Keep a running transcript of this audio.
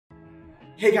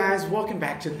Hey guys, welcome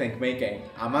back to Think Making.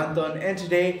 I'm Anton and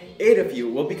today 8 of you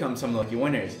will become some lucky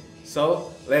winners.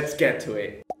 So let's get to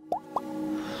it.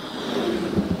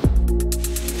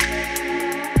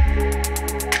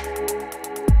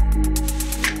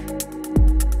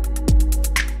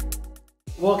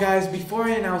 Well guys, before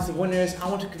I announce the winners, I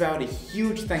want to give out a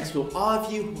huge thanks to all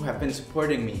of you who have been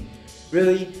supporting me.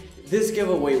 Really, this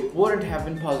giveaway wouldn't have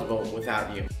been possible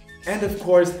without you. And of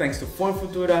course, thanks to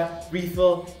FormFutura,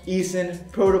 Refil,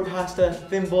 eSUN, Proto-pasta,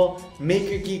 Thimble,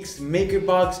 MakerGeeks,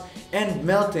 MakerBox, and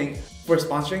MeltInk for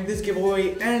sponsoring this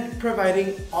giveaway and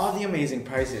providing all the amazing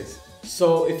prizes.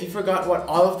 So if you forgot what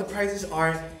all of the prizes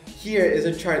are, here is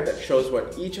a chart that shows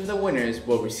what each of the winners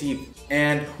will receive.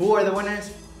 And who are the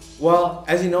winners? Well,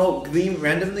 as you know, Gleam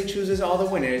randomly chooses all the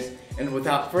winners, and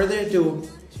without further ado,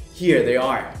 here they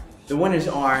are. The winners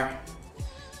are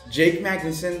Jake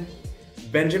Magnuson,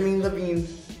 Benjamin Levine,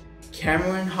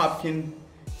 Cameron Hopkin,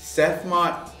 Seth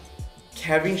Mott,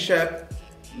 Kevin Shep,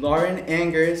 Lauren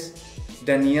Angers,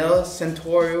 Danielle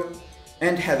Santoro,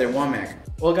 and Heather Womack.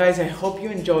 Well guys, I hope you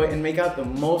enjoy and make out the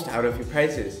most out of your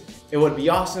prizes. It would be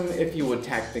awesome if you would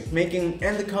tag Think Making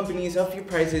and the companies of your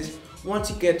prizes once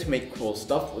you get to make cool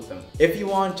stuff with them. If you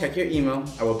want, check your email.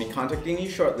 I will be contacting you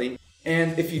shortly.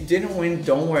 And if you didn't win,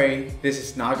 don't worry, this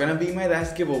is not gonna be my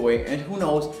last giveaway, and who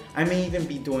knows, I may even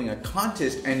be doing a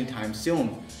contest anytime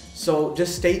soon. So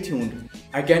just stay tuned.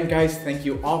 Again guys, thank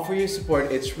you all for your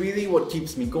support. It's really what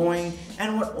keeps me going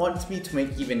and what wants me to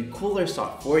make even cooler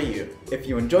stuff for you. If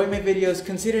you enjoy my videos,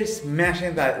 consider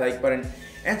smashing that like button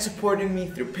and supporting me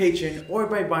through Patreon or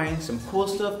by buying some cool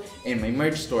stuff in my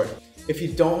merch store. If you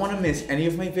don't want to miss any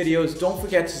of my videos, don't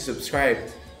forget to subscribe.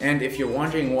 And if you're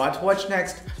wondering what to watch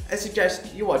next, I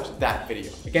suggest you watch that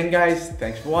video. Again guys,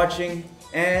 thanks for watching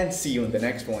and see you in the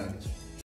next one.